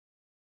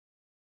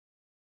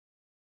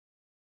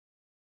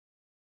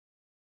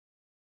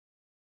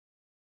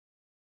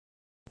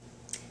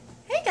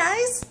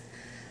guys!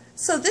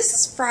 So this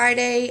is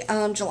Friday,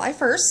 July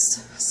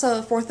 1st,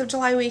 so 4th of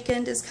July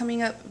weekend is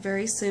coming up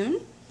very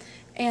soon,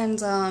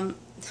 and I'm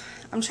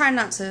trying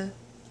not to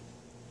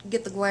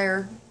get the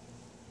glare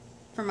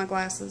from my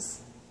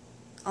glasses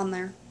on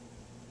there.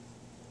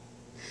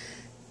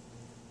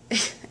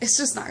 It's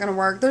just not going to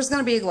work. There's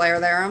going to be a glare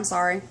there, I'm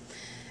sorry.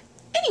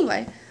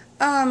 Anyway,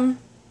 my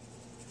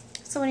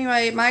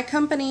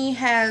company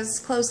has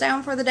closed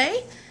down for the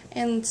day,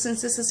 and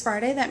since this is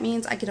Friday, that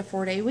means I get a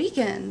 4-day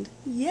weekend.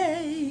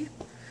 Yay!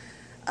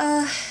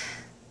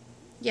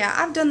 Yeah,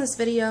 I've done this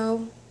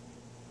video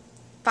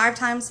 5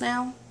 times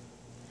now,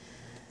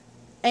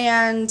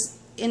 and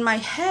in my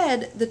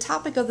head, the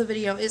topic of the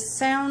video, it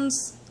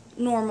sounds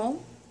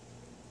normal,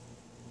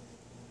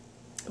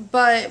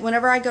 but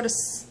whenever I go to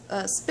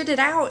spit it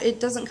out,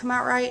 it doesn't come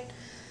out right.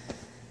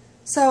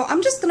 So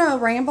I'm just gonna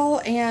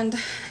ramble, and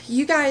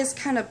you guys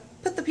kind of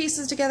put the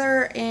pieces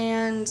together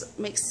and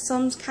make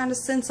some kind of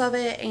sense of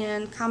it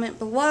and comment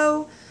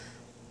below,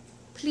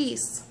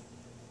 please,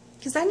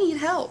 because I need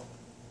help.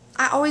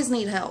 I always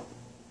need help,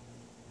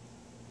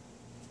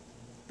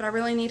 but I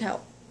really need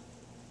help.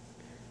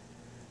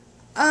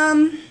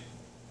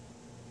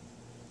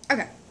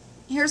 Okay,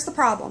 here's the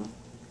problem.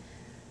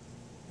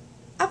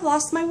 I've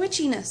lost my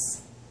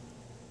witchiness.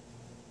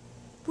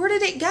 Where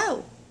did it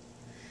go?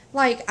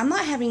 Like, I'm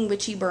not having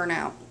witchy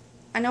burnout.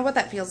 I know what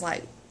that feels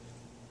like.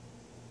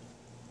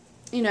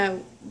 You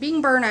know,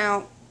 being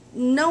burnout,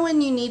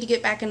 knowing you need to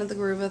get back into the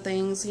groove of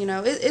things, you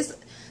know, this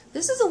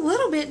is a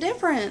little bit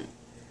different.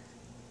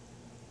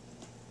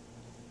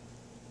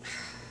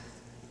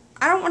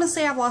 I don't want to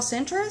say I've lost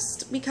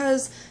interest,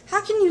 because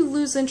how can you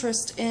lose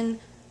interest in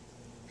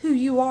who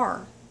you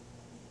are?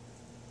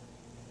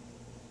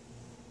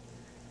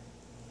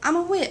 I'm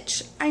a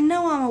witch. I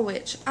know I'm a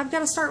witch. I've got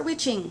to start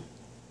witching.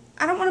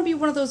 I don't want to be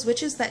one of those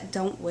witches that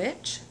don't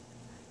witch.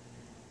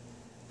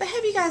 But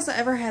have you guys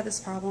ever had this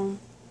problem?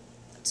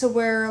 To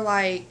where,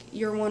 like,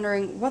 you're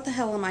wondering, what the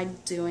hell am I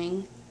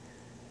doing?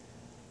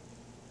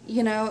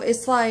 You know,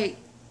 it's like,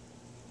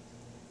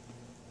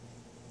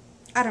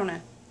 I don't know.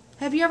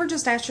 Have you ever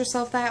just asked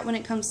yourself that when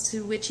it comes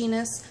to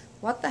witchiness?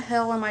 What the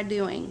hell am I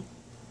doing?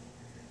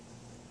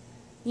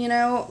 You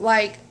know,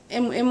 like,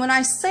 and when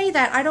I say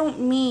that, I don't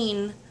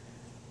mean,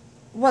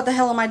 what the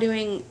hell am I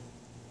doing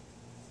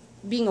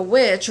being a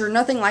witch or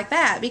nothing like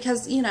that,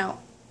 because, you know,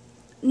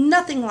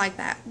 nothing like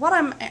that. What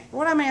I'm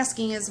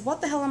asking is,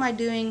 what the hell am I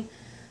doing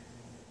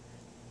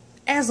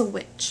as a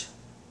witch?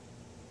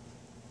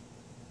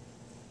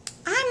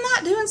 I'm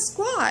not doing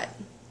squat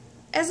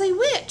as a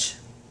witch.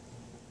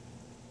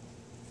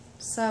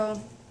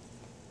 So,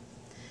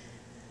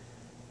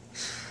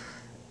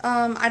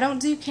 I don't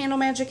do candle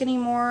magic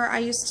anymore. I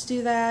used to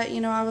do that.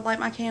 You know, I would light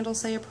my candle,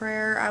 say a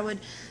prayer. I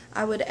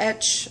would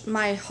etch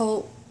my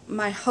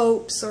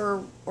hopes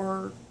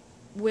or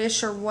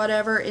wish or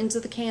whatever into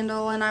the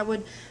candle, and I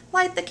would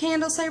light the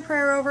candle, say a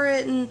prayer over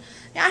it, and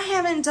I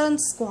haven't done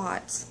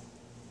squat.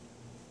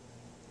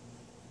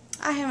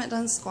 I haven't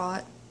done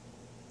squat.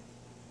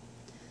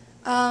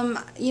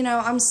 You know,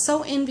 I'm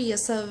so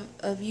envious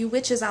of you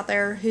witches out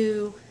there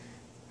who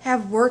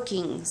have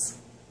workings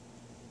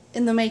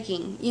in the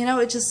making. You know,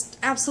 it just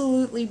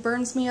absolutely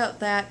burns me up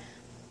that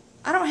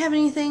I don't have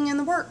anything in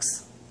the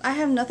works. I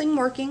have nothing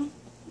working,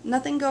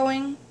 nothing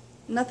going,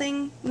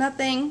 nothing.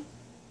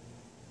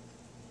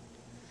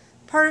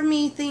 Part of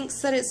me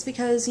thinks that it's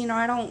because, you know,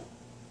 I don't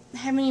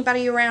have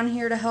anybody around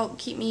here to help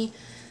keep me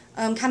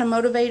kind of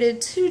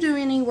motivated to do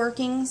any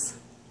workings.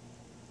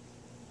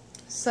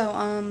 So,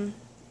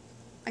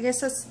 I guess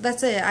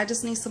that's it. I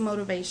just need some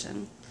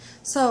motivation.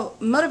 So,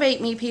 motivate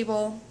me,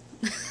 people.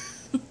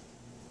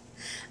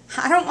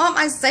 I don't want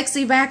my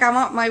sexy back. I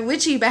want my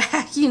witchy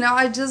back. You know,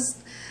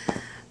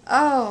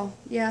 oh,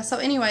 yeah. So,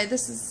 anyway,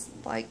 this is,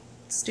 like,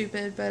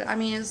 stupid. But, I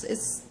mean,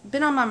 it's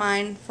been on my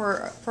mind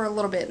for a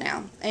little bit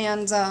now.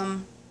 And,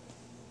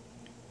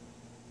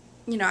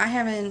 you know, I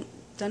haven't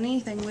done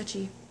anything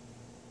witchy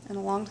in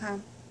a long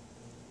time.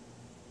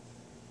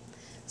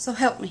 So,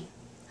 help me.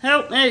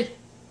 Help me.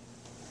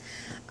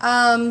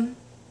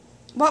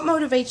 What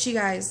motivates you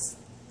guys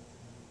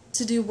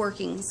to do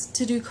workings,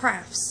 to do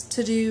crafts,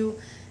 to do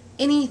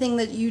anything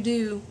that you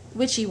do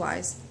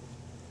witchy-wise?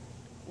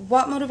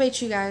 What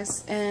motivates you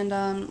guys? And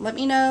let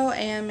me know,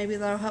 and maybe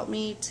that'll help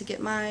me to get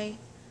my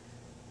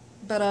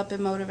butt up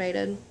and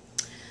motivated.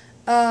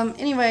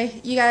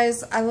 Anyway, you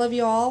guys, I love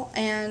you all,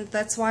 and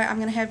that's why I'm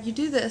going to have you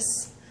do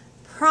this.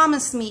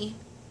 Promise me,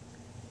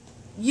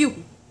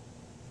 you,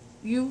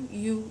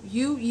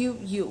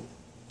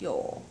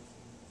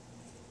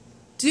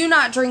 do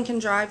not drink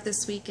and drive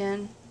this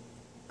weekend,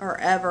 or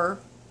ever.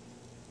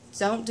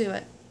 Don't do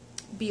it.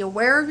 Be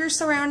aware of your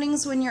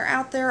surroundings when you're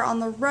out there on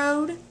the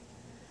road,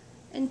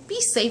 and be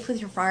safe with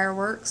your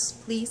fireworks,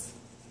 please.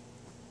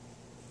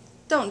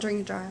 Don't drink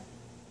and drive.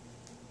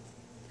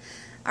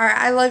 Alright,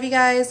 I love you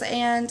guys,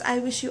 and I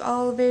wish you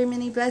all very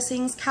many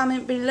blessings.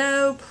 Comment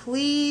below,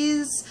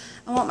 please.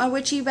 I want my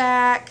witchy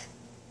back.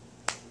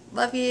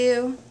 Love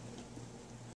you.